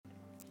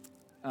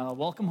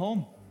Welcome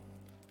home.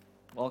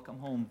 Welcome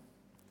home.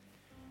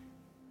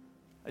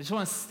 I just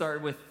want to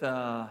start with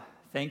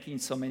thanking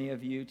so many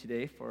of you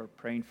today for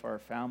praying for our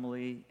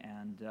family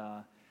and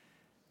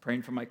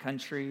praying for my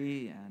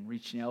country and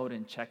reaching out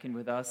and checking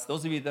with us.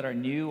 Those of you that are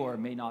new or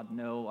may not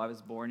know, I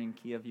was born in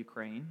Kiev,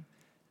 Ukraine.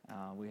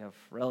 We have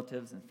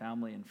relatives and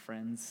family and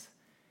friends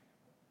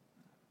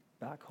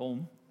back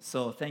home.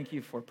 So thank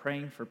you for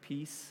praying for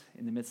peace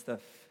in the midst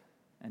of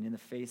and in the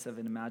face of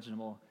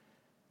unimaginable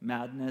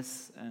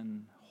madness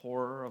and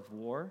horror of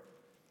war.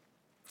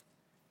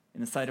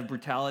 In the sight of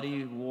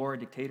brutality, war,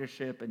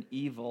 dictatorship, and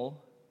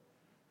evil,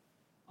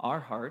 our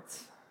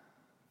hearts,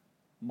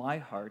 my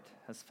heart,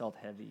 has felt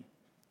heavy.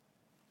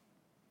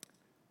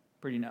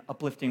 Pretty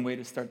uplifting way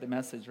to start the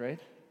message, right?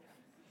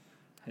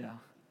 Yeah.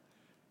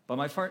 But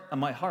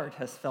my heart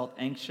has felt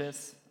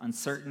anxious,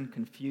 uncertain,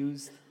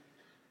 confused.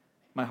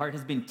 My heart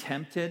has been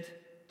tempted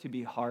to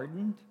be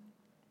hardened,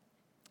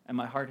 and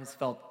my heart has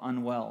felt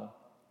unwell.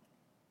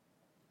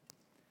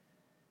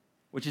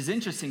 Which is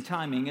interesting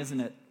timing, isn't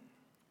it?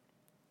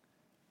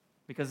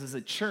 Because as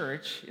a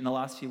church, in the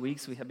last few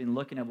weeks, we have been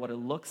looking at what it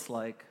looks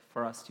like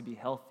for us to be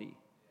healthy.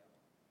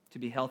 To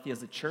be healthy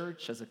as a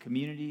church, as a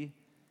community,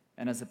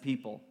 and as a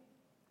people.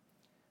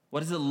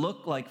 What does it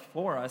look like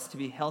for us to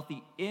be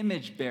healthy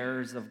image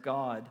bearers of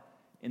God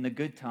in the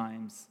good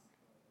times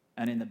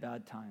and in the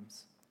bad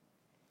times?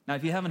 Now,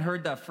 if you haven't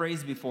heard that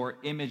phrase before,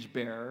 image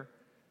bearer,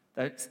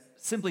 that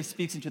simply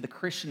speaks into the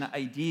Christian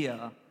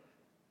idea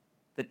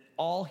that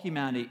all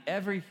humanity,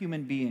 every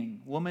human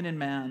being, woman and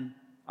man,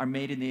 are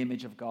made in the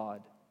image of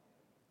God.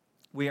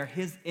 We are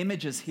His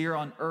images here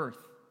on earth,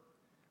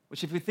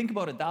 which if we think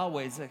about it that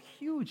way, is a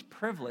huge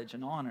privilege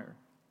and honor.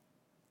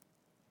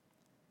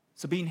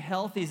 So being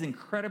healthy is an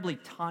incredibly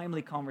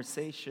timely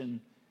conversation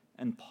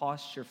and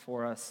posture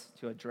for us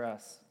to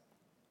address.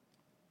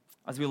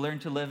 As we learn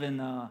to live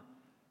in a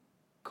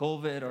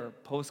COVID or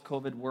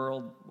post-COVID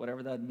world,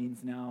 whatever that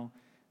means now,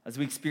 as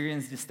we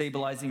experience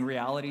destabilizing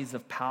realities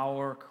of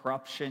power,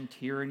 corruption,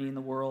 tyranny in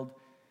the world,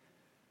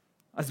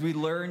 as we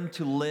learn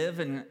to live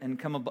and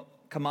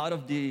come out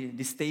of the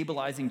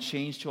destabilizing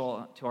change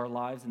to our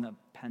lives in the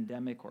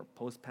pandemic or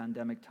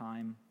post-pandemic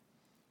time,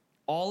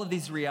 all of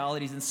these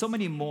realities and so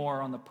many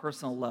more on the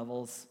personal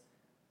levels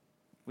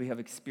we have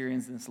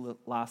experienced in this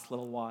last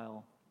little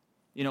while.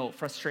 You know,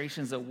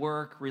 frustrations at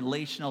work,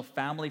 relational,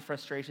 family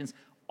frustrations,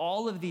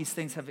 all of these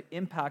things have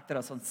impacted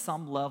us on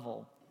some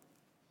level.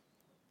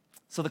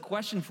 So the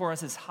question for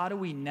us is, how do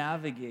we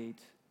navigate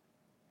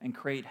and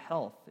create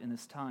health in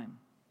this time?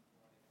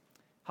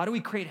 How do we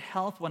create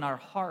health when our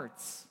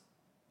hearts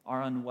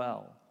are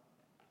unwell?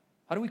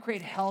 How do we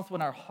create health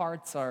when our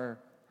hearts are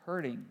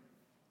hurting?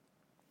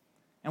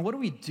 And what do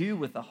we do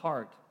with the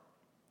heart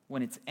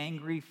when it's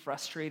angry,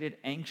 frustrated,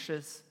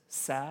 anxious,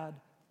 sad?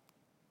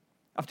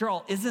 After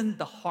all, isn't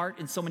the heart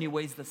in so many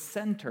ways the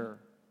center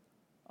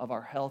of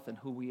our health and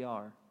who we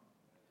are?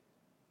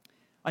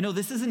 I know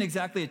this isn't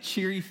exactly a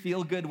cheery,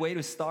 feel-good way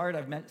to start.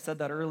 I've said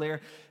that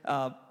earlier,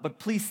 but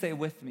please stay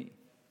with me.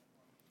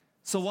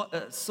 So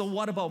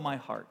what about my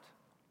heart?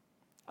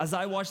 As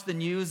I watched the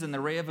news and the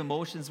array of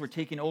emotions were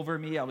taking over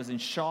me, I was in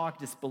shock,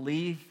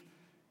 disbelief.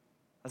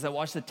 As I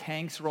watched the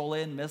tanks roll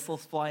in,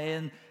 missiles fly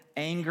in,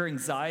 anger,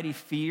 anxiety,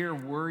 fear,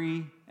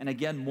 worry, and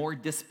again, more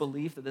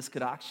disbelief that this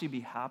could actually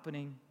be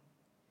happening.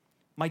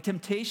 My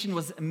temptation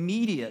was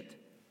immediate,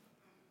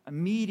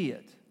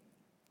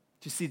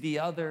 to see the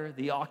other,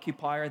 the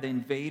occupier, the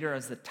invader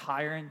as a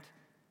tyrant,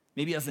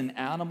 maybe as an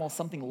animal,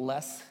 something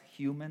less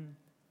human.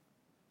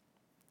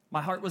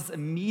 My heart was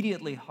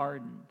immediately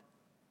hardened.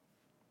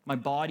 My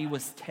body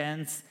was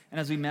tense, and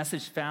as we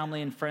messaged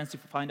family and friends to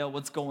find out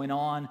what's going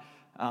on,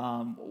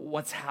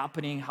 what's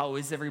happening, how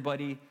is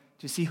everybody,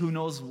 to see who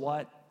knows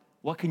what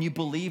can you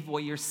believe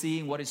what you're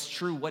seeing, what is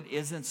true, what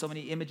isn't, so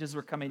many images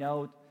were coming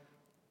out.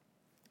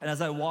 And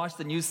as I watched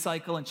the news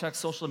cycle and checked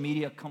social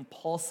media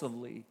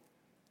compulsively,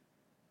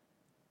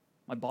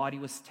 my body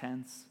was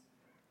tense,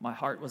 my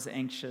heart was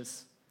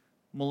anxious,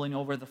 mulling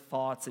over the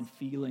thoughts and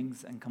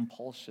feelings and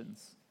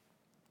compulsions.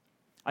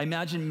 I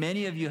imagine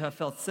many of you have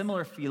felt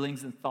similar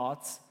feelings and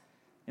thoughts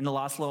in the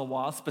last little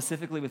while,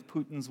 specifically with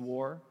Putin's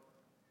war.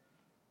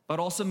 But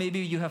also maybe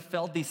you have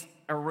felt these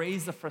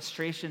arrays of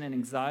frustration and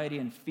anxiety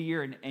and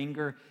fear and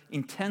anger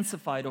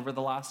intensified over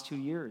the last 2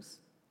 years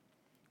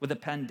with a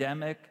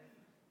pandemic,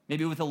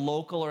 maybe with a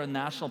local or a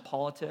national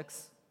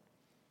politics.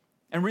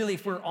 And really,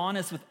 if we're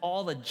honest, with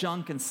all the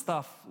junk and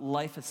stuff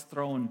life has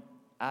thrown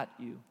at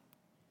you,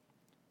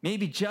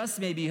 maybe, just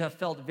maybe, you have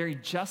felt very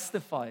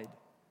justified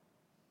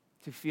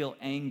to feel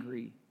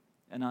angry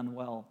and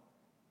unwell.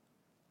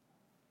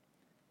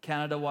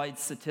 Canada-wide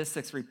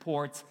statistics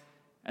reports,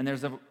 and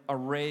there's an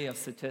array of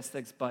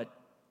statistics, but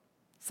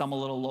some a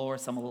little lower,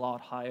 some a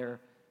lot higher.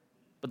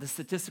 But the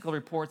statistical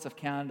reports of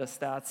Canada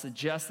Stats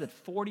suggest that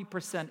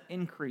 40%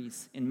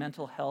 increase in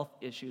mental health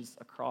issues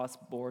across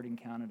board in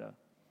Canada.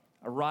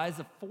 A rise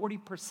of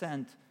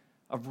 40%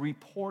 of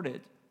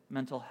reported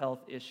mental health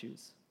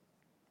issues.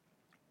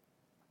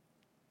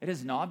 It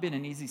has not been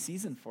an easy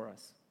season for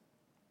us.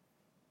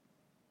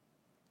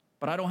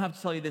 But I don't have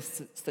to tell you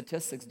this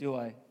statistics, do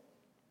I?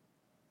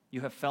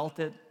 You have felt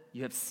it,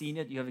 you have seen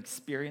it, you have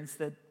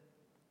experienced it.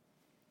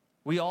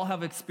 We all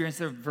have experienced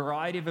a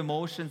variety of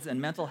emotions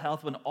and mental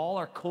health when all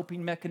our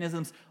coping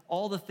mechanisms,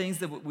 all the things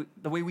that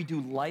the way we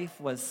do life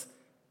was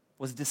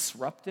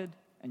disrupted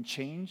and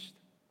changed.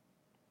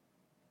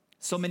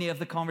 So many of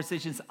the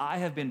conversations I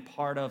have been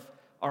part of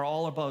are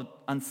all about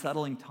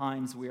unsettling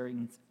times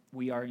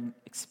we are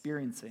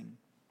experiencing.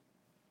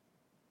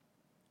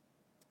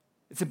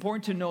 It's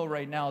important to know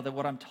right now that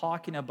what I'm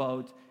talking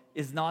about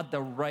is not the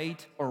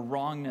right or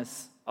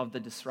wrongness of the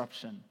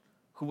disruption.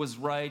 Who was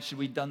right? Should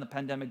we have done the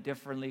pandemic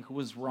differently? Who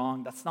was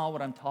wrong? That's not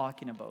what I'm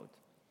talking about.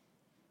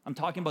 I'm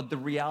talking about the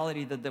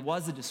reality that there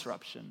was a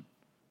disruption.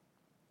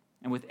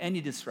 And with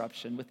any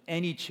disruption, with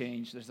any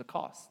change, there's a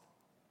cost.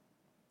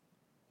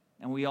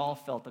 And we all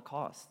felt the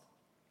cost.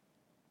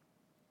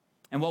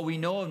 And what we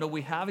know and what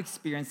we have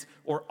experienced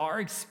or are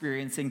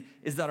experiencing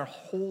is that our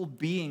whole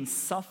being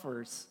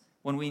suffers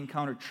when we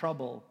encounter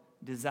trouble,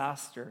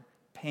 disaster,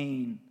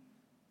 pain,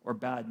 or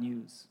bad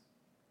news.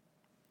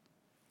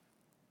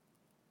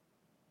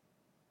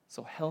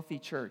 So, healthy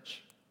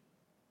church.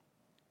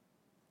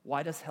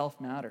 Why does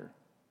health matter?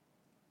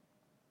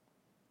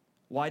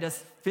 Why does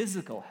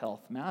physical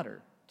health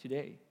matter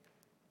today?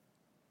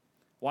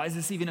 Why is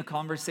this even a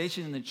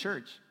conversation in the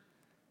church?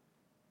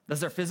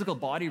 Does our physical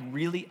body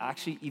really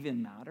actually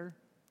even matter?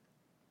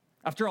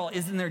 After all,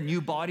 isn't there new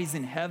bodies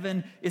in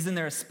heaven? Isn't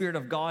there a Spirit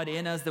of God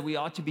in us that we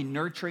ought to be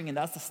nurturing, and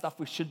that's the stuff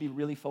we should be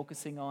really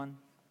focusing on?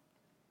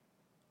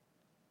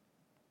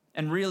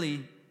 And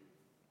really,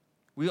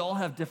 we all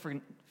have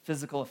different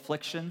physical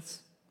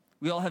afflictions.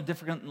 We all have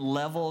different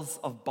levels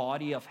of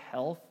body of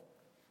health.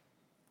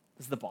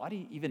 Does the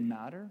body even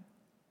matter?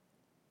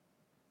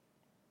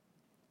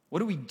 What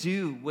do we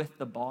do with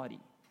the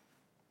body?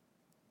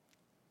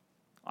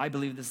 I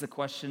believe this is a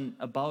question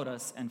about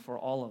us and for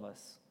all of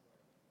us.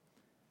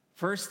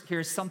 First,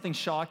 here's something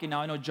shocking.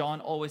 Now, I know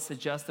John always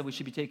suggests that we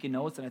should be taking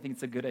notes, and I think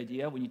it's a good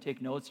idea. When you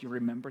take notes, you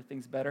remember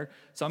things better.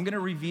 So I'm going to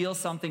reveal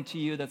something to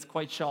you that's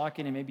quite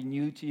shocking and maybe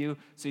new to you.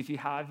 So if you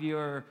have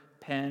your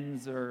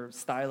pens or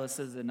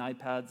styluses and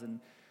iPads and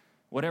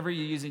whatever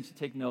you're using to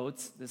take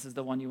notes, this is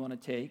the one you want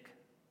to take.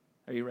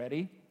 Are you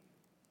ready?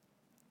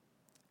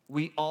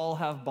 We all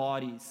have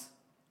bodies.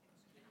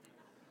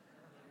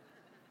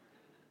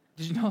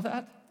 Did you know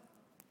that?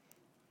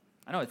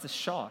 I know, it's a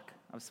shock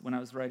when I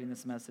was writing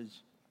this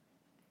message.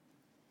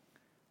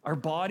 Our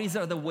bodies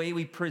are the way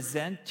we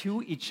present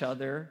to each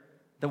other,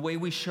 the way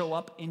we show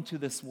up into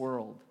this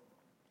world.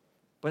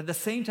 But at the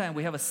same time,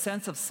 we have a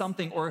sense of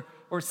something or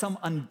some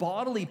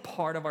unbodily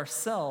part of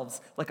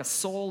ourselves, like a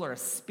soul or a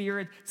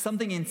spirit,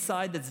 something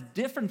inside that's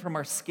different from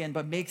our skin,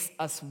 but makes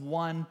us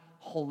one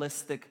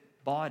holistic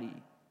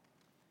body.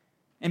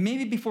 And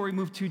maybe before we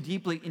move too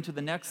deeply into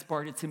the next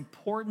part, it's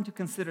important to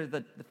consider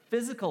that the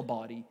physical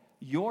body,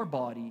 your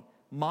body,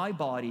 my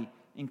body,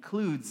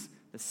 includes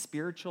the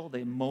spiritual, the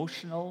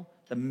emotional,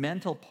 the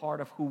mental part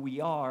of who we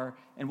are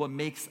and what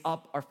makes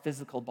up our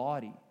physical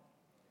body.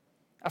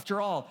 After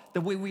all,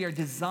 the way we are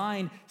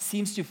designed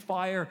seems to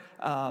fire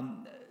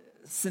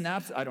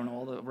synapses. I don't know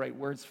all the right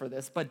words for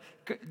this, but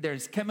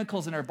there's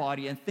chemicals in our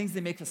body and things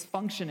that make us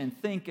function and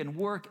think and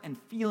work and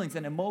feelings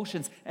and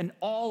emotions and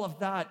all of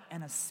that,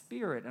 and a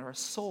spirit and our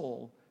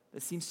soul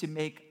that seems to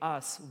make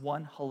us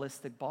one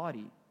holistic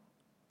body.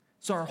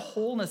 So our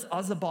wholeness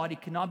as a body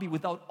cannot be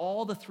without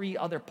all the three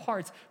other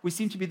parts. We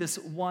seem to be this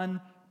one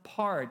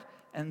part,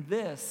 and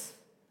this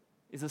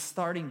is a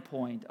starting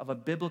point of a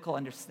biblical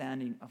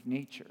understanding of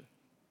nature.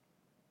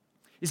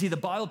 You see, the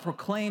Bible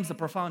proclaims the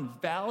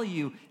profound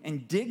value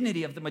and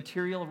dignity of the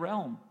material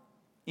realm,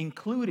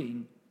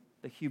 including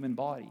the human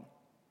body,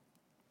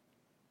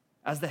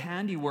 as the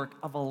handiwork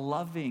of a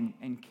loving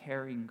and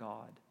caring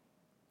God.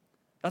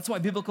 That's why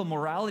biblical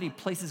morality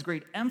places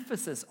great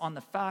emphasis on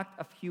the fact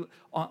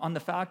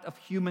of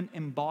human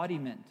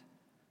embodiment.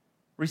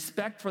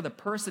 Respect for the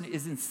person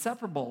is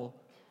inseparable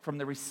from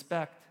the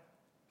respect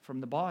from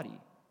the body.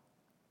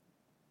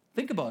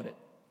 Think about it.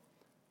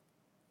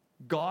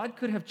 God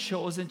could have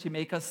chosen to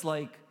make us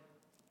like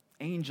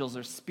angels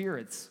or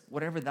spirits,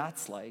 whatever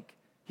that's like.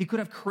 He could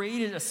have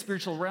created a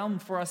spiritual realm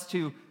for us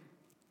to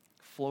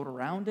float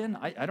around in.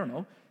 I don't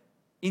know.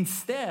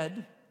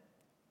 Instead,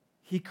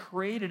 He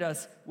created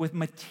us with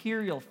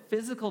material,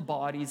 physical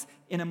bodies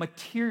in a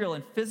material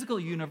and physical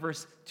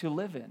universe to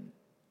live in.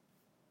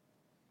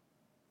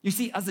 You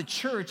see, as a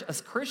church, as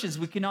Christians,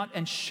 we cannot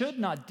and should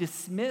not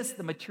dismiss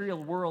the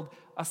material world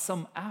as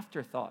some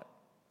afterthought.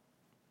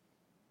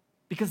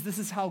 Because this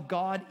is how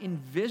God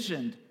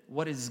envisioned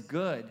what is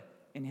good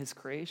in His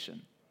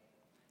creation.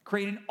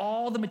 Creating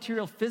all the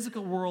material,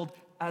 physical world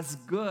as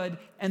good,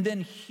 and then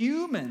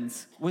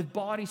humans with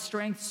body,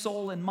 strength,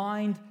 soul, and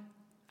mind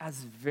as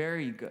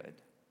very good.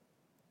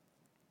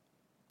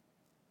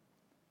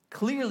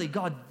 Clearly,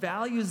 God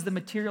values the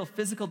material,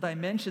 physical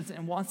dimensions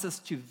and wants us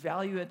to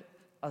value it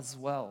as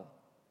well.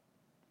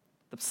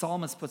 The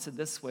psalmist puts it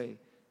this way: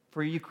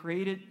 "For you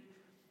created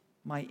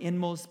my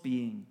inmost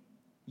being.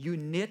 You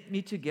knit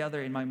me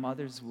together in my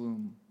mother's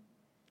womb.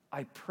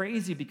 I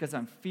praise you because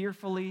I'm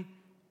fearfully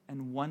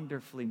and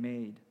wonderfully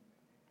made.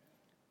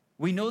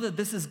 We know that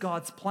this is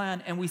God's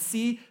plan, and we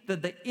see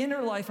that the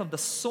inner life of the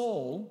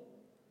soul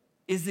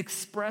is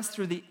expressed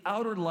through the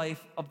outer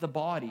life of the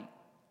body.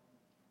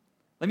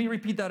 Let me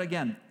repeat that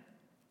again.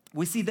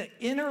 We see the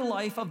inner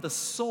life of the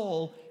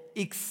soul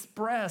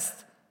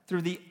expressed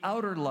through the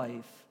outer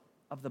life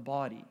of the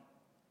body,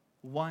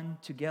 one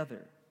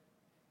together.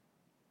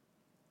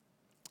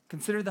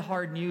 Consider the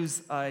hard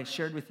news I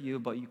shared with you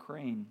about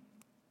Ukraine.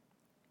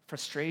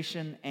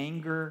 Frustration,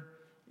 anger,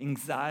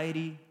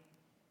 anxiety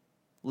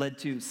led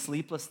to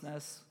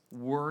sleeplessness,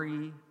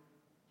 worry,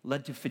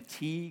 led to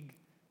fatigue,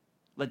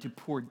 led to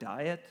poor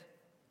diet.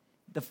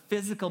 The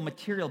physical,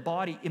 material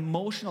body,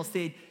 emotional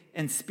state,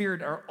 and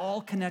spirit are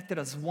all connected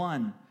as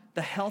one.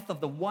 The health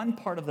of the one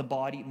part of the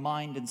body,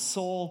 mind and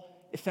soul,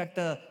 affect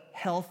the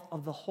health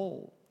of the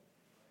whole.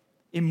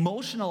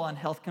 Emotional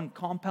unhealth can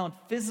compound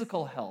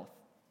physical health,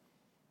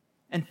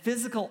 and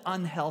physical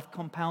unhealth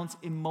compounds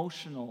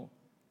emotional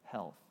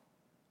health.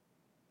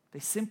 They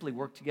simply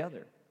work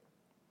together.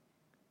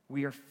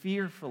 We are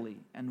fearfully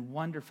and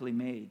wonderfully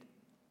made.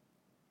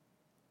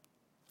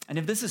 And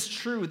if this is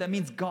true, that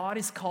means God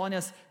is calling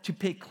us to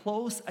pay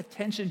close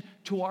attention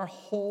to our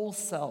whole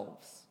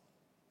selves.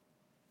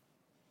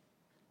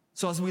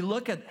 So as we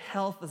look at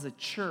health as a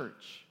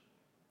church,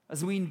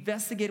 as we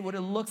investigate what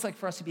it looks like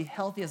for us to be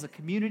healthy as a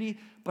community,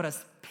 but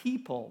as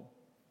people,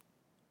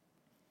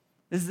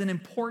 this is an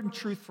important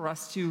truth for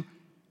us to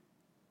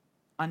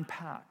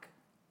unpack,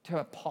 to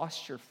have a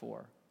posture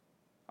for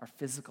our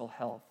physical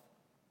health.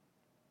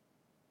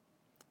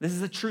 This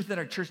is a truth that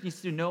our church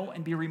needs to know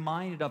and be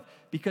reminded of,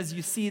 because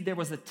you see, there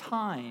was a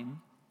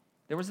time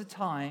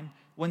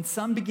when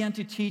some began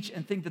to teach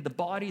and think that the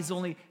body is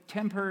only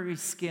temporary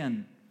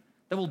skin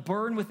that will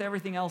burn with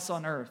everything else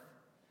on earth.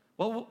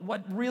 Well,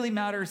 what really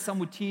matters, some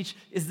would teach,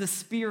 is the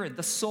spirit,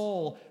 the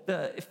soul,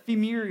 the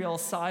ephemeral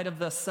side of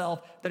the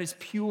self that is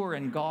pure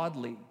and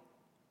godly.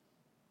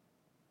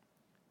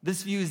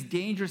 This view is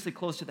dangerously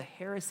close to the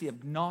heresy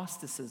of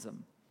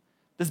Gnosticism.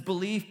 This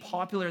belief,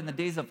 popular in the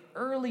days of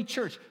early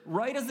church,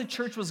 right as the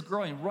church was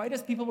growing, right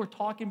as people were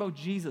talking about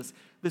Jesus,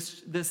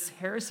 this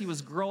heresy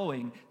was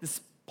growing,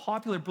 this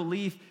popular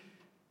belief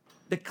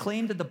that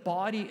claimed that the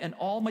body and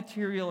all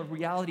material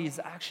reality is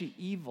actually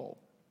evil.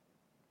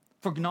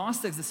 For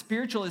Gnostics, the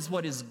spiritual is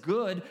what is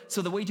good,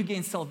 so the way to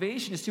gain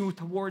salvation is to move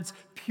towards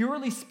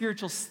purely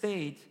spiritual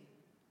state,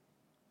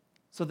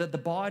 so that the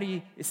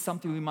body is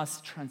something we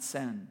must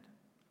transcend.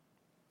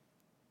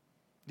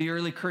 The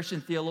early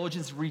Christian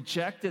theologians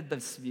rejected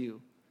this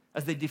view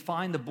as they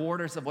defined the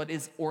borders of what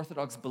is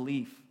Orthodox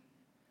belief.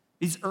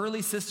 These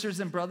early sisters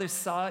and brothers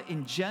saw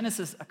in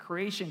Genesis a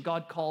creation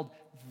God called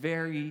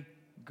very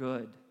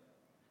good,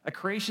 a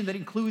creation that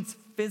includes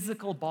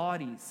physical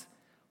bodies.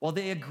 While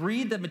they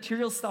agreed that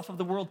material stuff of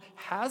the world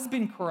has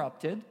been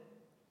corrupted,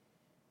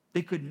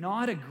 they could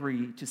not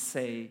agree to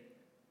say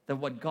that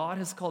what God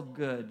has called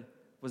good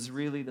was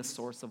really the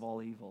source of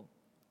all evil.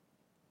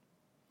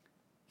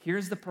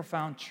 Here's the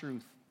profound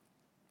truth.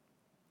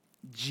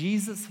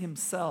 Jesus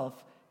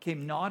himself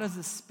came not as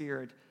a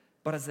spirit,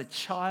 but as a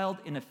child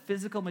in a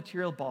physical,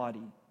 material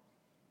body.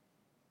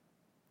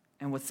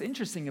 And what's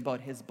interesting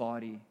about his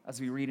body,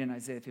 as we read in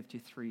Isaiah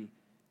 53,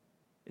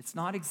 it's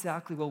not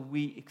exactly what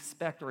we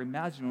expect or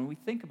imagine when we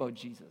think about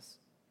Jesus.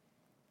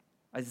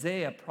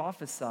 Isaiah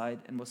prophesied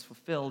and was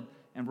fulfilled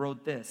and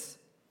wrote this: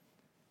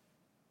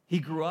 He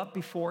grew up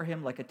before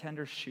him like a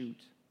tender shoot,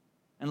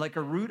 and like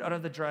a root out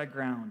of the dry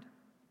ground.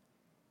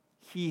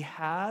 He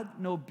had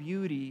no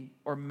beauty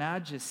or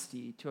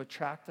majesty to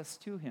attract us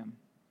to him.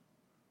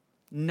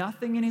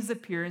 Nothing in his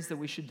appearance that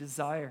we should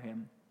desire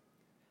him.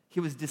 He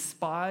was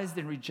despised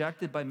and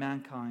rejected by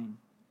mankind,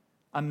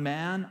 a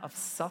man of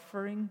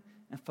suffering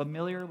and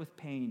familiar with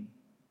pain.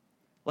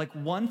 Like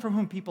one from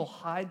whom people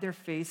hide their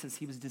faces,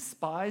 he was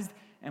despised,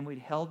 and we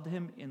held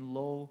him in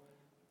low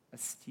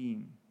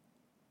esteem.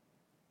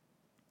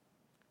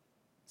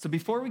 So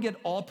before we get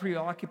all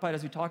preoccupied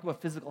as we talk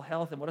about physical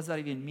health and what does that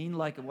even mean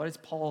like, and what is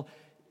Paul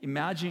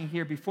imagining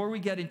here, before we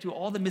get into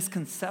all the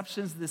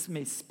misconceptions this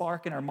may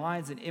spark in our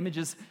minds and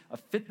images of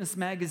fitness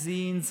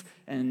magazines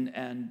and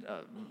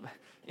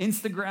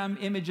Instagram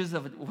images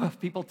of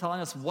people telling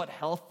us what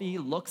healthy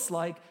looks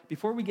like,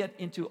 before we get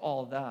into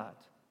all that,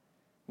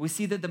 we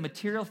see that the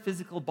material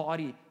physical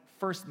body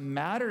first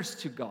matters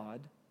to God,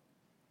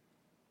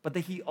 but that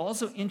he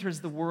also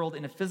enters the world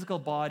in a physical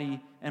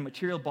body and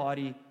material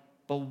body,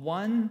 but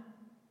one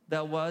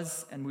that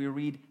was, and we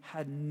read,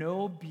 had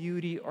no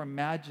beauty or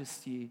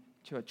majesty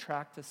to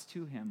attract us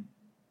to him.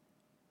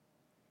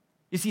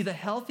 You see, the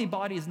healthy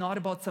body is not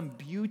about some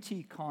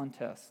beauty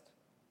contest.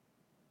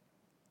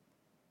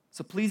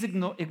 So please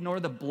ignore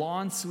the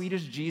blonde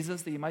Swedish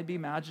Jesus that you might be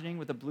imagining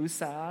with a blue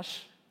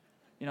sash.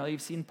 You know,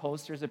 you've seen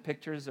posters or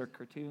pictures or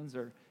cartoons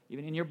or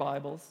even in your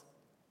Bibles.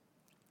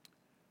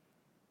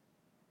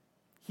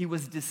 He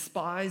was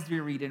despised, we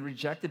read, and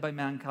rejected by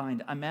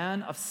mankind, a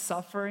man of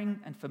suffering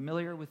and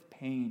familiar with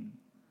pain.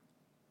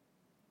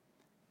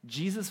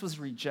 Jesus was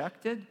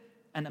rejected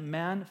and a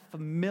man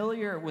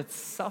familiar with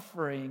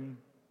suffering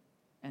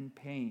and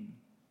pain.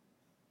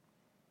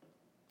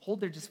 Hold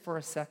there just for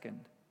a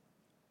second.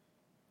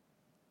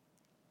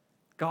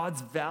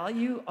 God's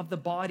value of the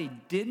body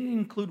didn't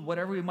include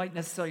whatever we might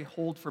necessarily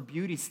hold for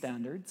beauty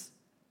standards,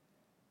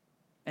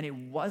 and it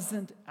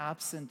wasn't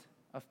absent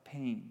of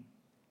pain.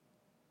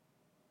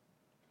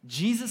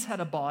 Jesus had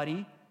a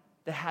body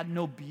that had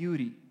no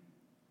beauty.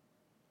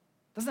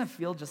 Doesn't that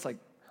feel just like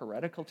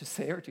heretical to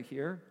say or to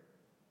hear?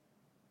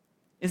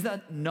 Is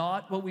that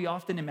not what we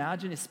often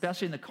imagine,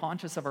 especially in the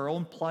context of our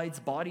own plights,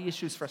 body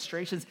issues,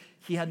 frustrations?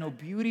 He had no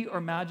beauty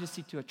or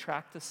majesty to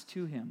attract us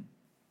to him.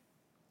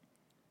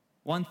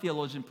 One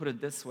theologian put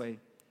it this way: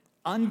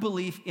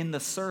 unbelief in the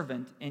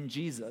servant, in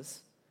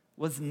Jesus,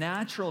 was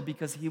natural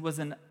because he was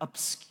an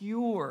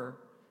obscure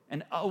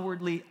and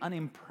outwardly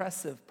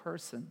unimpressive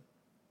person.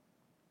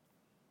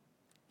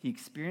 He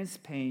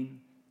experienced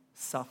pain,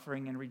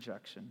 suffering, and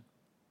rejection.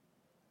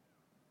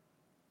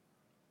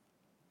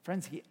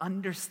 Friends, he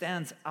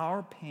understands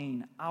our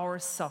pain, our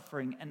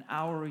suffering, and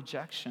our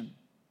rejection.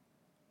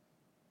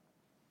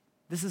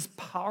 This is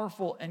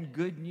powerful and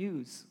good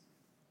news.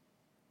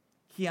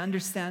 He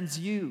understands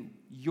you,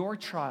 your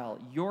trial,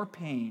 your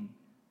pain.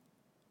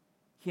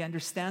 He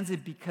understands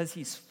it because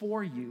he's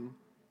for you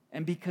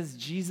and because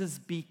Jesus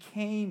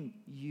became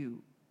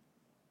you.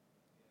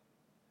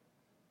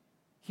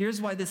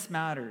 Here's why this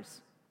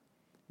matters.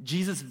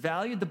 Jesus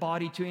valued the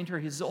body to enter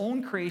his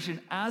own creation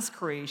as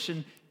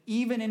creation,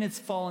 even in its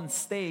fallen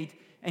state,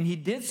 and he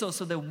did so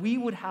that we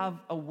would have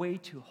a way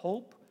to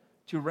hope,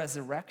 to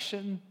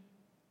resurrection,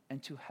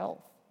 and to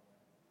health.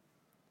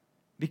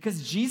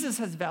 Because Jesus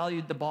has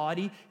valued the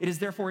body, it is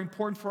therefore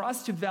important for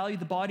us to value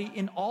the body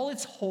in all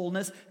its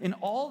wholeness, in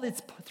all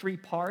its three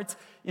parts,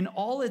 in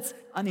all its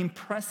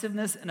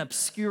unimpressiveness and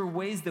obscure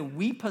ways that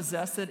we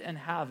possess it and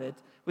have it,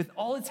 with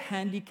all its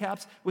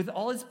handicaps, with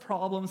all its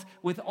problems,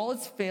 with all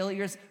its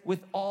failures,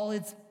 with all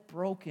its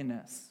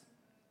brokenness.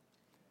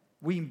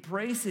 We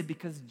embrace it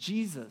because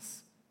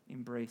Jesus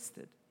embraced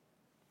it.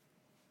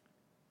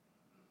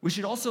 We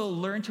should also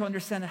learn to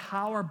understand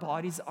how our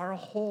bodies are a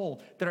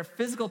whole, that our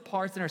physical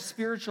parts and our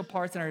spiritual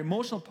parts and our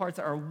emotional parts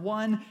are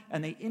one,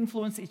 and they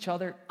influence each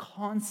other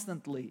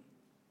constantly.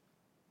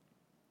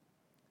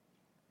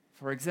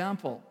 For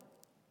example,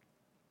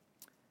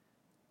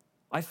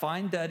 I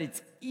find that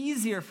it's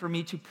easier for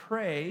me to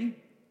pray,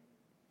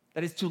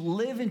 that is to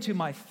live into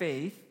my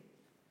faith,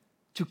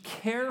 to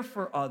care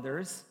for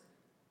others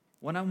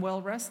when I'm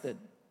well rested.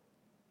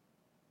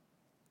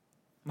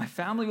 My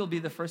family will be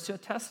the first to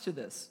attest to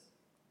this.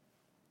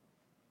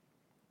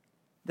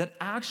 That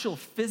actual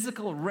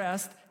physical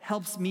rest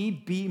helps me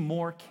be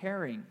more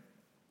caring.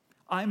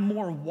 I'm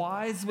more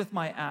wise with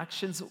my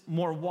actions,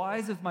 more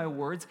wise with my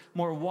words,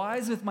 more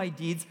wise with my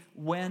deeds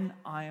when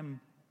I'm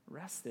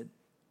rested.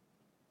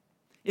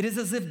 It is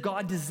as if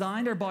God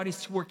designed our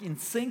bodies to work in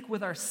sync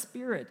with our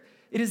spirit.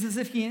 It is as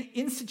if he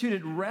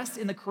instituted rest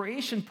in the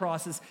creation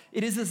process.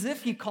 It is as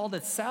if he called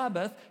it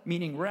Sabbath,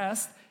 meaning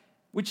rest,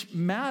 which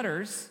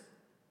matters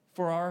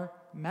for our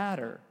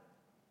matter.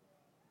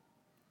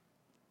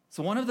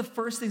 So one of the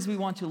first things we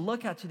want to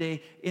look at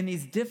today in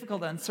these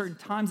difficult, uncertain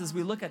times as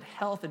we look at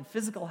health and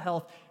physical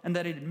health and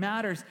that it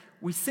matters,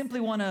 we simply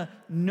want to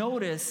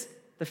notice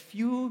the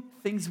few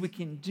things we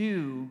can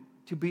do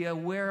to be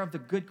aware of the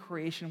good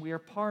creation we are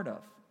part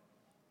of.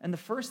 And the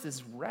first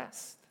is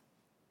rest.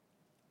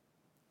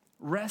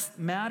 Rest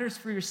matters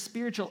for your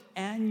spiritual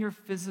and your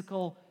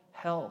physical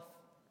health.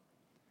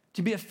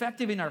 To be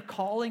effective in our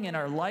calling, in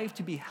our life,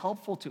 to be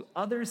helpful to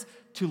others,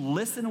 to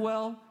listen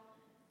well,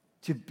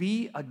 to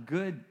be a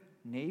good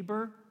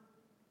neighbor,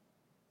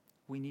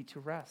 we need to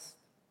rest.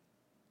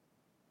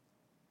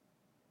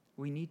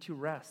 We need to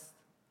rest.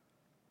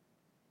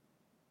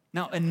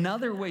 Now,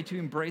 another way to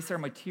embrace our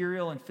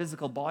material and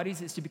physical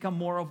bodies is to become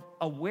more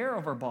aware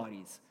of our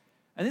bodies.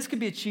 And this can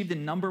be achieved in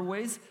a number of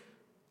ways,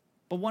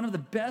 but one of the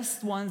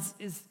best ones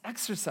is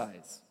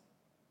exercise.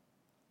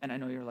 And I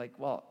know you're like,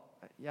 well,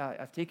 yeah,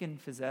 I've taken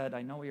phys ed.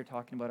 I know what you're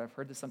talking about. I've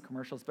heard this on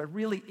commercials, but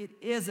really it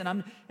is.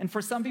 And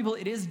for some people,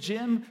 it is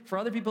gym. For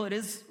other people, it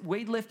is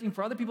weightlifting.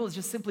 For other people, it's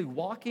just simply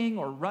walking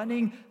or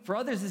running. For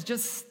others, it's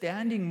just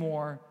standing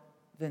more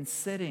than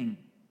sitting.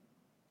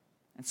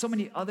 And so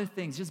many other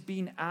things, just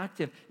being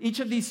active. Each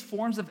of these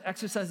forms of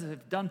exercise,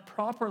 if done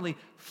properly,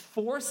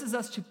 forces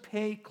us to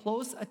pay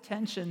close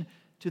attention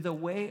to the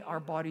way our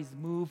bodies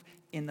move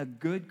in the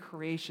good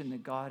creation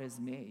that God has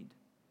made.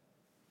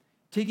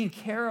 Taking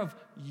care of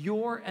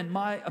your and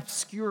my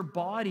obscure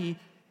body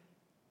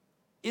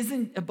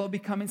isn't about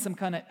becoming some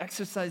kind of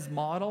exercise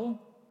model.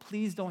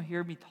 Please don't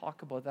hear me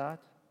talk about that.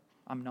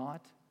 I'm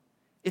not.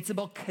 It's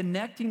about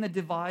connecting the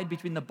divide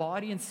between the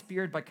body and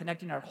spirit by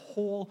connecting our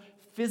whole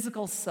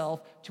physical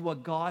self to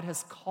what God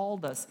has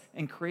called us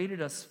and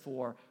created us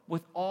for,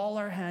 with all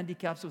our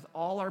handicaps, with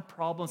all our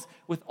problems,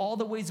 with all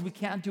the ways we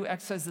can't do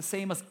exercise the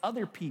same as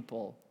other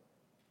people,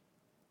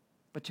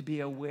 but to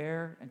be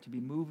aware and to be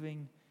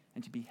moving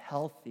and to be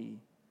healthy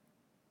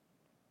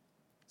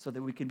so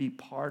that we can be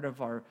part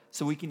of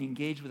so we can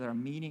engage with our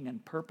meaning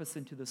and purpose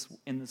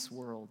in this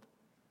world.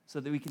 so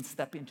that we can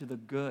step into the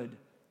good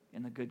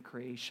in the good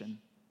creation.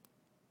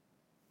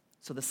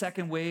 So the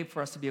second way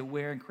for us to be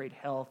aware and create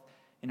health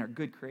in our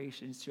good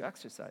creation is to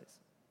exercise.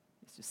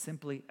 Is to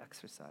simply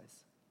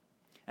exercise.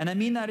 And I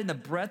mean that in the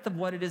breadth of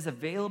what it is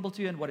available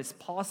to you and what is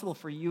possible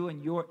for you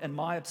and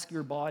my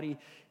obscure body.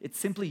 It's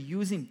simply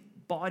using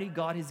body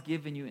God has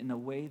given you in the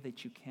way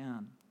that you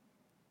can.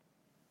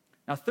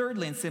 Now,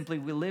 thirdly and simply,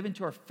 we live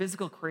into our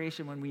physical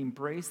creation when we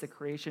embrace the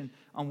creation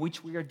on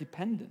which we are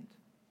dependent.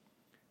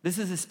 This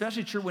is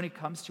especially true when it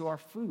comes to our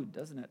food,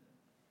 doesn't it?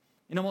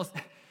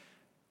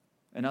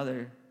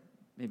 Another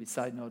maybe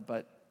side note,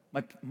 but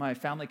my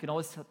family can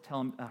always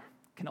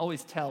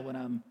tell when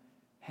I'm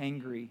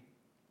hangry,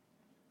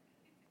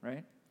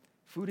 right?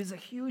 Food is a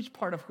huge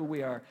part of who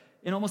we are.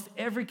 In almost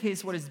every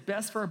case, what is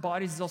best for our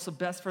bodies is also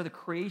best for the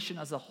creation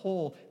as a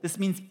whole. This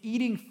means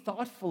eating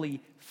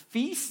thoughtfully,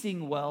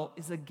 feasting well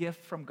is a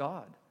gift from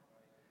God.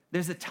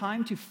 There's a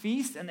time to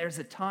feast and there's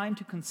a time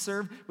to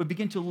conserve. We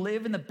begin to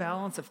live in the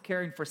balance of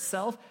caring for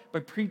self by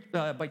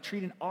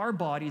treating our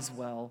bodies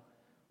well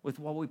with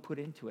what we put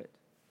into it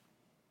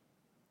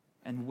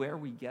and where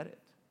we get it.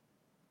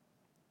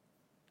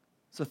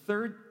 So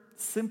third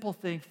simple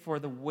thing for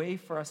the way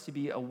for us to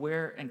be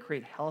aware and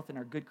create health in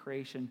our good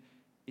creation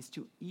is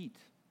to eat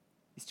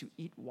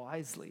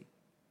wisely.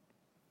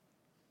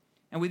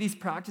 And with these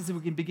practices,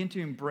 we can begin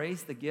to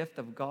embrace the gift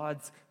of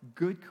God's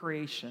good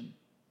creation,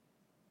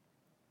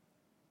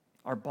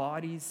 our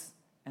bodies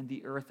and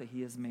the earth that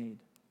he has made.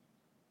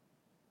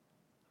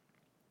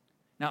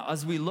 Now,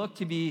 as we look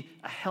to be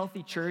a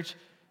healthy church,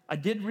 I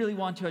did really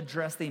want to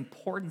address the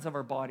importance of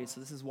our bodies. So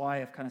this is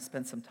why I've kind of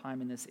spent some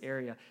time in this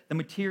area. The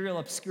material,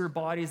 obscure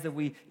bodies that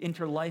we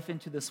enter life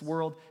into this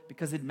world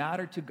because it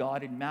mattered to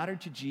God. It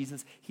mattered to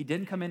Jesus. He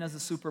didn't come in as a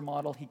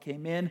supermodel. He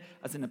came in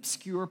as an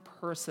obscure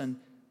person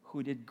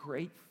who did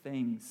great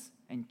things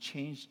and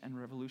changed and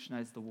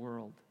revolutionized the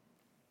world.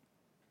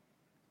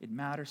 It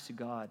matters to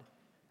God.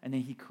 And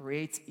then he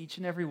creates each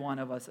and every one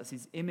of us as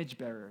his image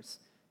bearers,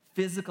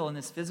 physical in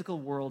this physical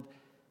world,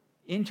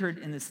 entered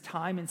in this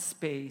time and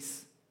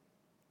space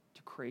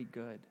to create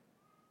good.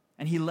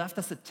 And he left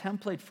us a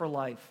template for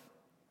life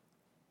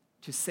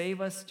to save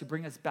us, to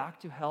bring us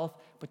back to health,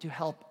 but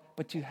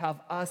to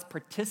have us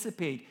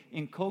participate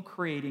in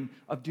co-creating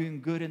of doing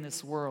good in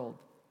this world.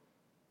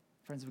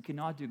 Friends, we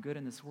cannot do good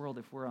in this world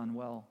if we're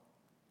unwell.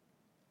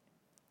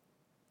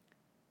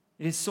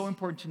 It is so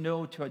important to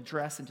know, to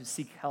address, and to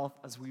seek health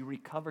as we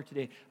recover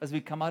today, as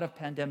we come out of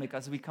pandemic,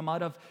 as we come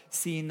out of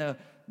seeing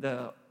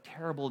the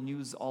terrible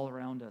news all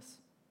around us.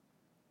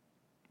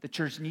 The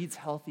church needs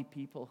healthy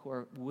people who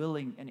are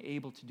willing and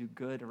able to do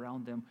good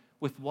around them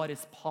with what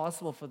is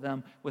possible for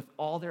them, with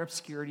all their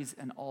obscurities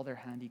and all their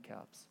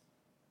handicaps.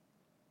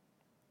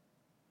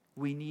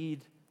 We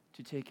need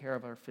to take care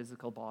of our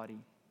physical body.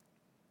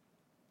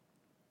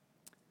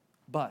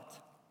 But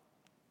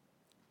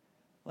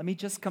let me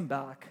just come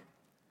back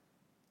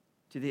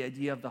to the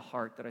idea of the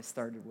heart that I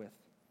started with.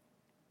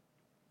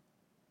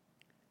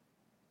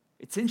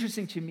 It's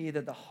interesting to me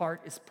that the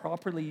heart is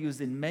properly used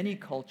in many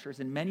cultures,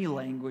 in many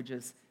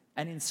languages,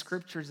 and in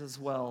scriptures as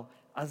well,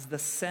 as the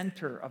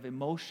center of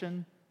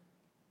emotion,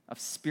 of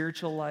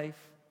spiritual life,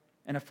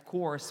 and of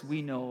course,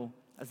 we know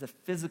as a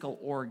physical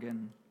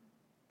organ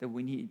that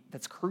we need,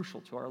 that's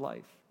crucial to our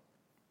life.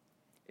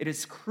 It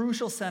is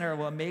crucial center of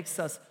what makes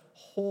us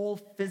whole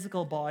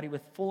physical body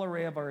with full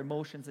array of our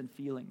emotions and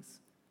feelings.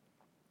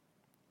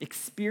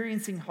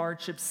 Experiencing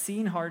hardships,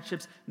 seeing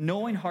hardships,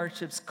 knowing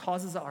hardships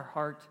causes our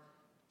heart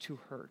to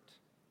hurt.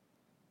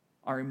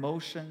 Our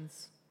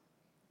emotions,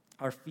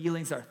 our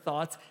feelings, our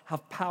thoughts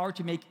have power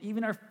to make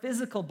even our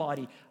physical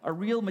body, our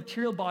real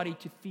material body,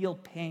 to feel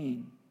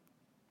pain,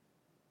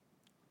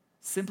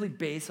 simply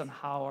based on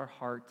how our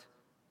heart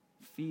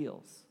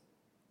feels.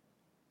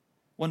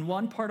 When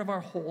one part of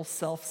our whole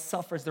self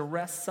suffers, the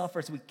rest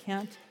suffers. We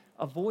can't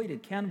avoid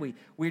it, can we?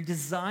 We're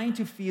designed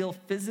to feel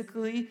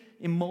physically,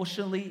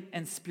 emotionally,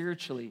 and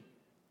spiritually.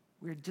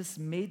 We're just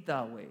made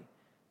that way,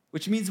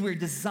 which means we're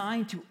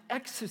designed to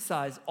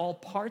exercise all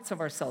parts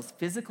of ourselves,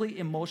 physically,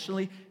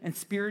 emotionally, and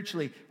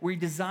spiritually. We're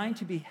designed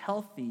to be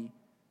healthy,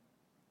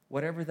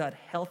 whatever that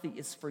healthy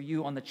is for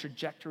you on the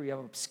trajectory of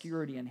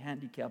obscurity and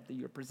handicap that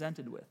you're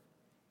presented with.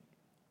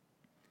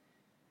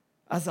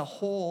 As a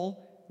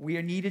whole, we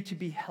are needed to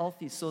be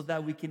healthy so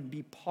that we can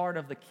be part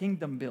of the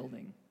kingdom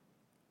building.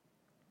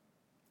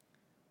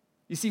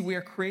 You see, we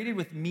are created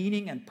with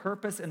meaning and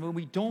purpose, and when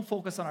we don't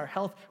focus on our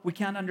health, we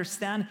can't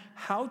understand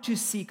how to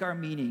seek our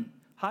meaning,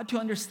 how to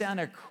understand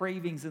our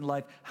cravings in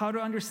life, how to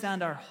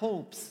understand our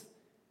hopes.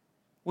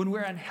 When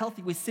we're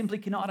unhealthy, we simply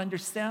cannot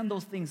understand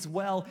those things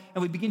well,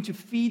 and we begin to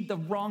feed the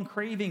wrong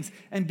cravings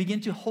and begin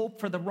to hope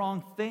for the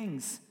wrong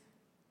things.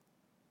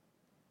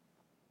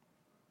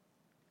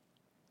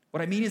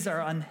 What I mean is our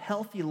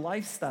unhealthy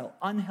lifestyle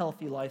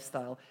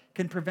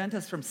can prevent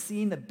us from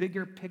seeing the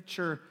bigger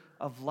picture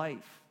of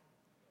life.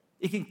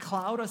 It can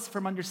cloud us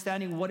from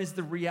understanding what is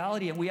the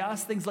reality. And we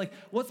ask things like,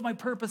 what's my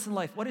purpose in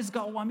life? What does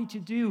God want me to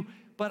do?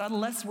 But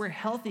unless we're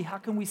healthy, how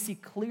can we see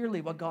clearly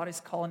what God is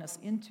calling us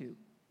into?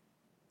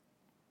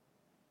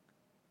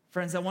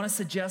 Friends, I want to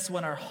suggest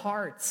when our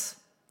hearts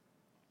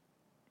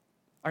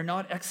are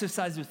not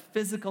exercised with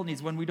physical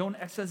needs, when we don't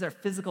exercise our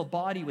physical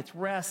body with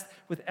rest,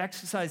 with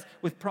exercise,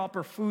 with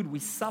proper food, we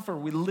suffer.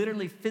 We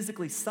literally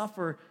physically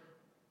suffer,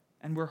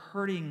 and we're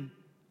hurting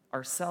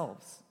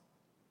ourselves.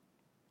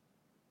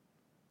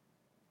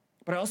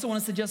 But I also want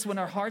to suggest when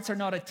our hearts are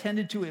not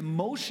attended to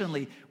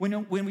emotionally,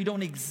 when we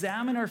don't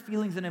examine our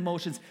feelings and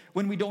emotions,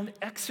 when we don't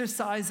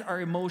exercise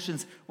our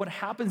emotions, what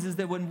happens is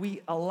that when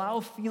we allow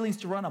feelings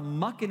to run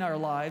amok in our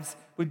lives,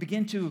 we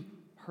begin to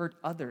hurt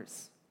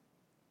others.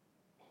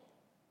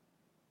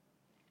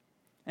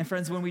 And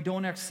friends, when we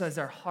don't exercise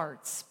our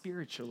hearts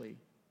spiritually,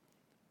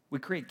 we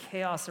create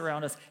chaos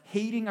around us,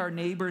 hating our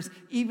neighbors,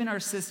 even our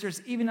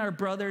sisters, even our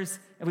brothers,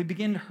 and we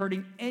begin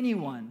hurting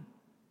anyone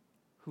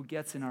who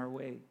gets in our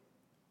way.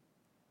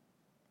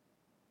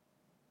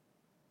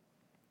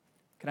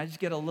 Can I just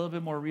get a little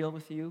bit more real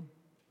with you?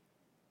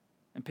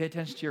 And pay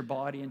attention to your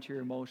body and to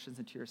your emotions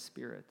and to your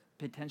spirit.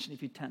 Pay attention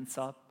if you tense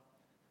up.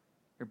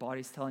 Your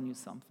body's telling you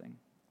something.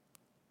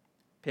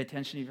 Pay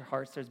attention if your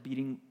heart starts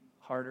beating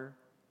harder.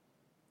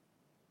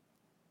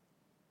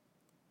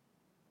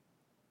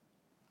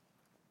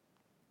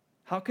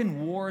 How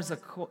can wars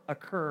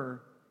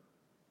occur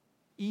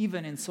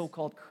even in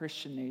so-called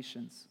Christian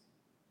nations?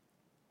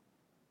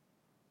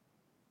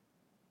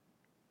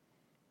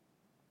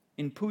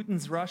 In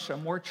Putin's Russia,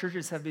 more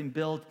churches have been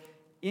built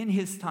in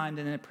his time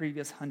than in the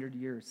previous 100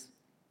 years.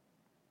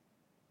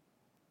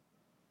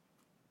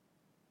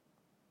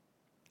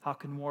 How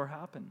can war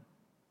happen?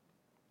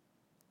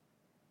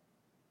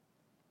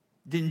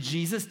 Didn't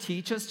Jesus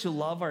teach us to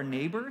love our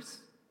neighbors?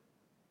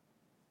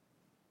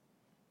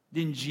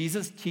 Didn't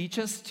Jesus teach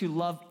us to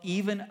love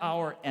even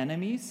our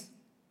enemies?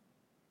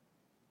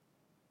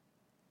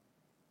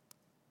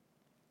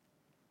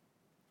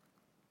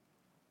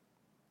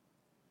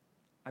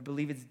 I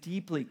believe it's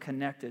deeply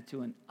connected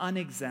to an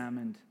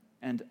unexamined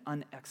and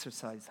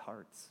unexercised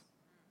hearts.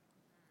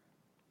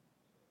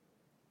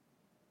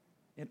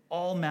 It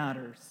all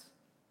matters.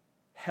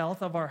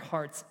 Health of our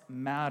hearts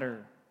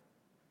matter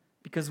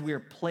because we are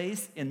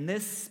placed in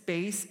this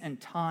space and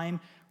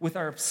time with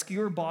our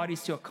obscure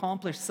bodies to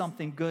accomplish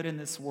something good in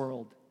this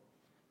world,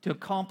 to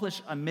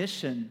accomplish a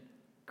mission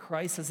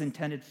Christ has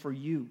intended for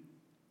you.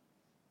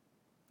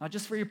 Not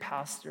just for your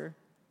pastor,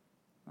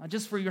 not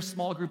just for your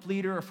small group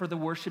leader or for the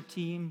worship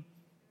team.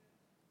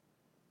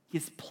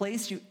 He's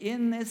placed you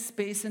in this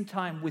space and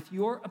time with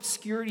your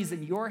obscurities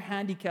and your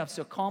handicaps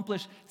to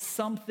accomplish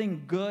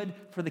something good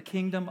for the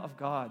kingdom of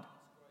God.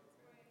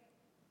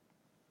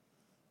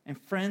 And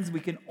friends, we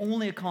can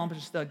only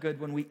accomplish that good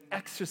when we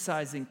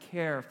exercise and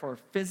care for our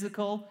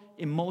physical,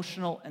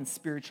 emotional, and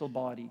spiritual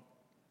body.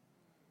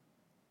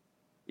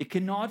 It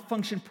cannot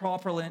function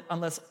properly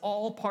unless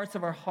all parts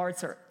of our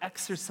hearts are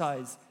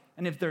exercised.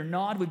 And if they're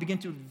not, we begin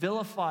to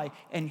vilify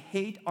and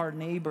hate our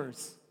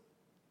neighbors.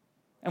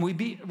 And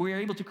we are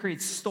able to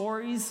create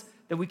stories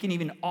that we can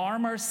even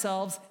arm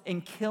ourselves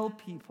and kill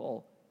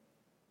people,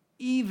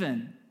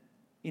 even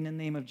in the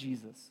name of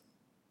Jesus.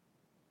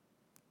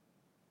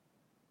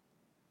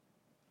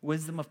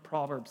 Wisdom of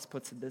Proverbs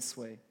puts it this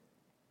way: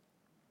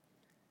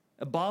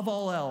 above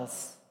all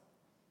else,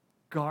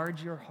 guard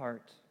your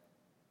heart,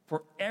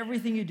 for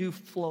everything you do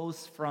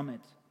flows from it.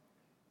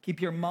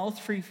 Keep your mouth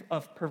free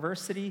of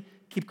perversity.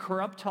 Keep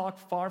corrupt talk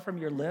far from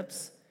your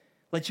lips.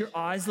 Let your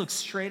eyes look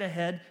straight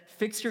ahead.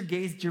 Fix your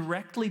gaze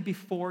directly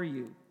before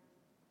you.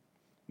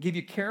 Give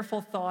you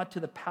careful thought to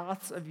the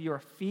paths of your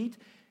feet,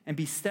 and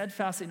be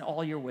steadfast in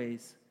all your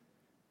ways.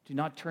 Do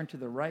not turn to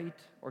the right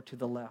or to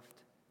the left.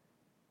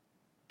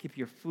 Keep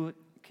your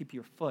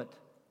foot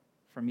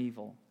from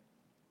evil.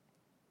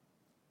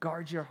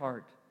 Guard your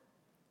heart.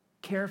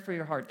 Care for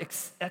your heart.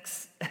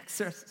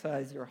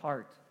 Exercise your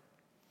heart.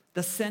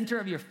 The center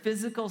of your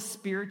physical,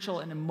 spiritual,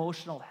 and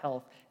emotional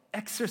health.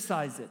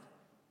 Exercise it.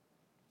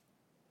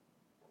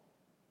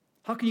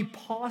 How can you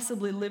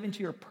possibly live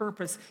into your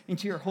purpose,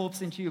 into your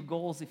hopes, into your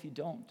goals if you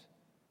don't?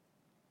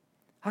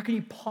 How can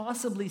you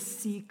possibly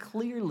see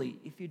clearly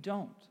if you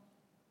don't?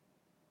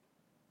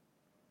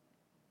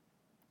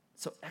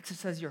 So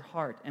exercise your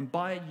heart, and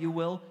by it you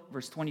will,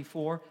 verse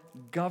 24,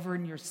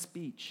 govern your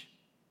speech.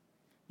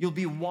 You'll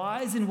be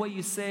wise in what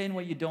you say and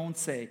what you don't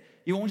say.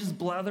 You won't just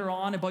blather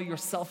on about your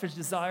selfish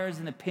desires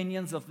and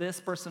opinions of this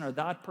person or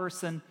that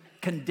person,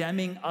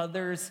 condemning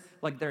others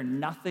like they're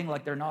nothing,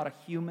 like they're not a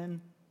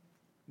human.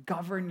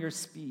 Govern your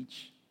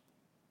speech.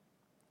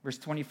 Verse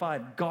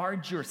 25,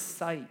 guard your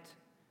sight.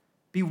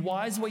 Be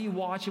wise what you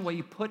watch and what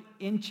you put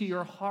into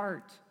your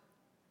heart.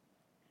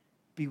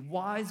 Be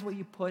wise what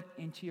you put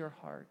into your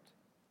heart.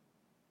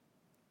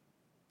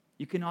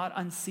 You cannot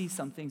unsee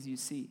some things you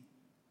see.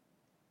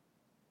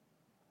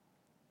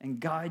 And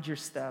guide your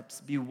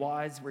steps. Be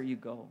wise where you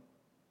go.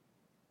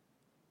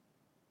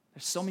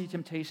 There's so many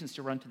temptations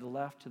to run to the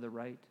left, to the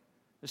right.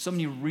 There's so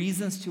many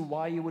reasons to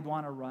why you would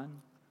want to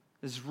run.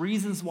 There's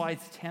reasons why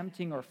it's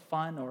tempting or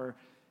fun or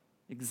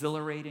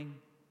exhilarating.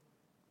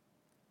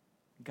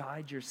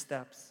 Guide your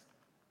steps.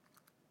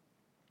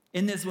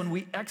 In this, when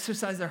we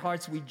exercise our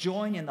hearts, we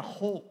join in the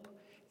hope,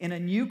 in a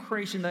new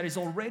creation that is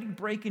already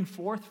breaking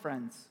forth,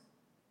 friends.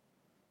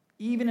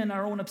 Even in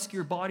our own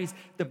obscure bodies,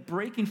 the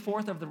breaking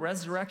forth of the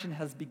resurrection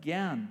has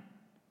begun.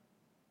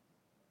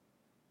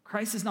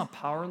 Christ is not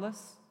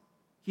powerless.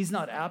 He's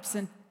not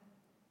absent.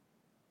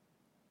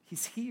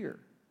 He's here,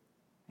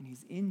 and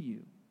he's in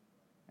you,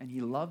 and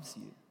he loves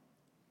you.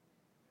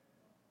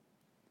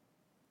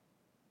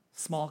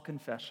 Small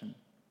confession.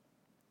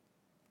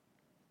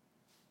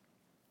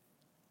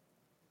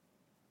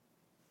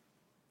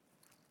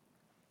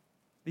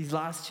 These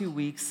last 2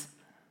 weeks,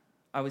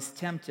 I was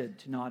tempted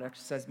to not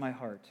exercise my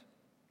heart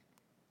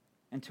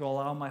and to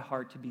allow my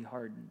heart to be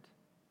hardened,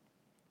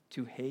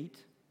 to hate,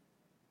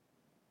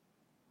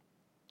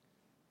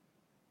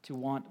 to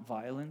want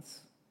violence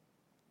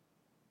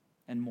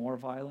and more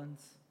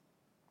violence.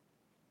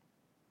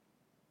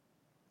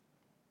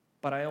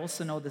 But I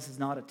also know this is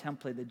not a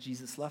template that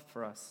Jesus left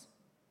for us.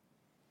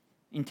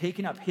 In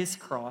taking up his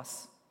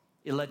cross,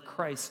 it led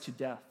Christ to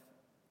death.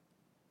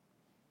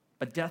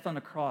 But death on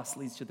the cross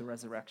leads to the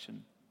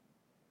resurrection.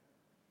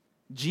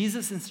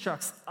 Jesus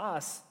instructs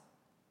us,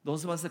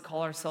 those of us that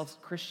call ourselves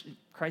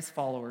Christ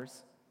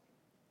followers,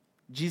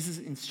 Jesus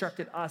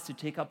instructed us to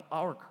take up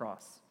our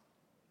cross.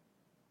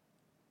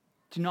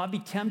 To not be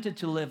tempted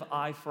to live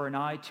eye for an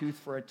eye, tooth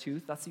for a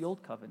tooth. That's the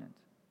old covenant.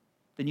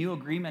 The new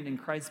agreement in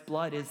Christ's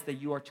blood is that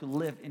you are to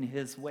live in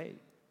his way.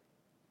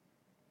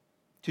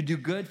 To do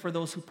good for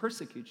those who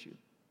persecute you.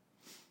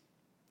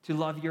 To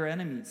love your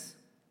enemies.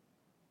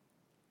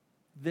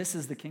 This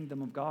is the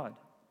kingdom of God.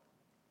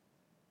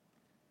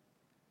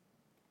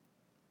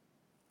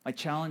 My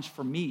challenge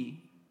for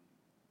me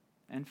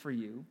and for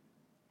you,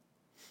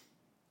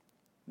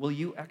 will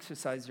you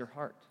exercise your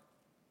heart?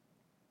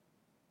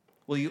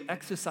 Will you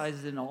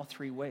exercise it in all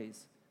three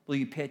ways? Will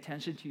you pay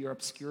attention to your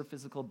obscure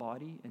physical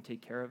body and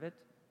take care of it?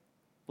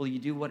 Will you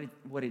do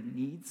what it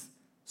needs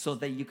so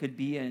that you could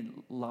be a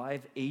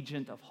live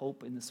agent of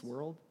hope in this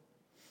world?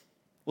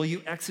 Will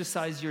you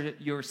exercise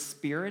your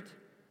spirit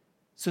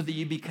so that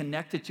you be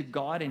connected to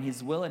God and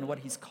his will and what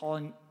he's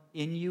calling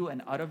in you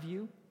and out of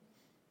you?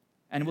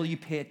 And will you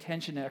pay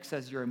attention to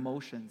exercise your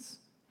emotions,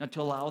 not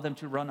to allow them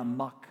to run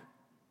amok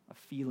of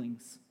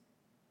feelings?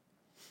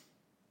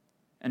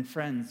 And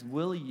friends,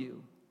 will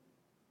you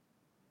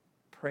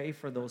pray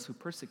for those who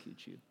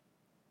persecute you?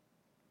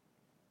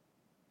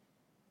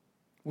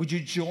 Would you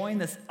join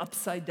this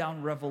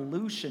upside-down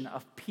revolution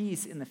of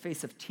peace in the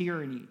face of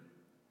tyranny,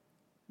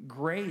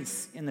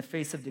 grace in the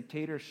face of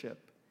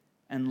dictatorship,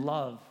 and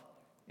love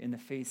in the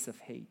face of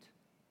hate?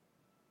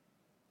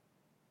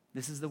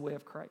 This is the way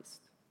of Christ.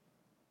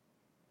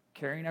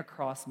 Carrying a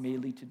cross may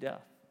lead to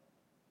death,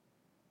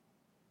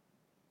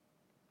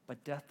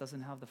 but death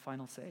doesn't have the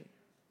final say.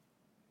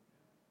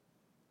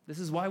 This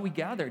is why we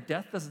gather.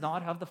 Death does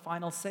not have the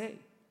final say.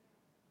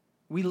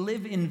 We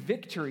live in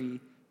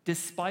victory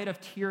despite of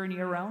tyranny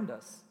around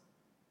us.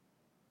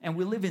 And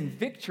we live in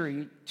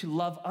victory to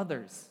love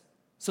others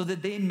so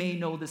that they may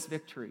know this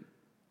victory.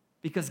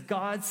 Because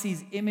God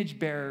sees image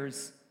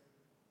bearers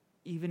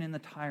even in the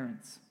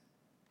tyrants.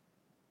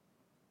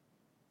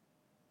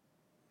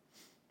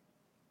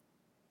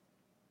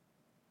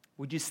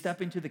 Would you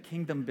step into the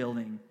kingdom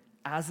building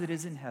as it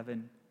is in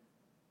heaven,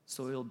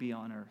 so it will be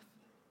on earth?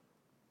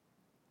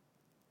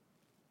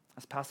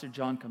 As Pastor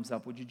John comes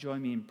up, would you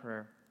join me in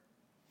prayer?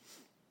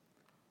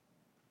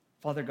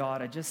 Father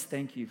God, I just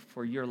thank you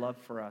for your love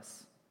for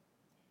us.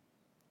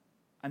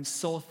 I'm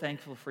so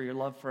thankful for your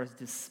love for us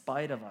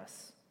despite of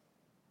us.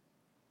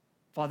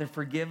 Father,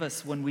 forgive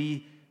us when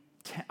we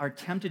are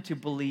tempted to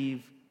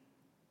believe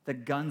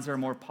that guns are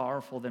more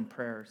powerful than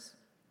prayers.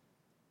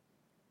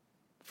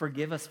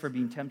 Forgive us for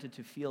being tempted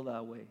to feel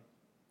that way.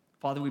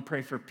 Father, we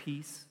pray for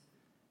peace,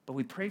 but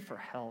we pray for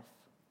health.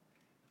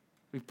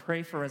 We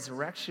pray for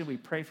resurrection. We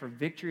pray for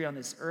victory on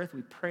this earth.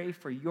 We pray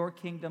for your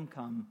kingdom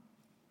come.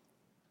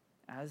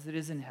 As it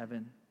is in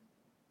heaven,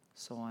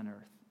 so on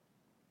earth.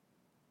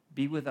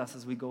 Be with us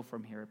as we go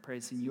from here. I pray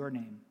this in your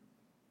name.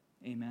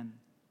 Amen.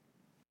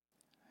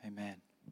 Amen.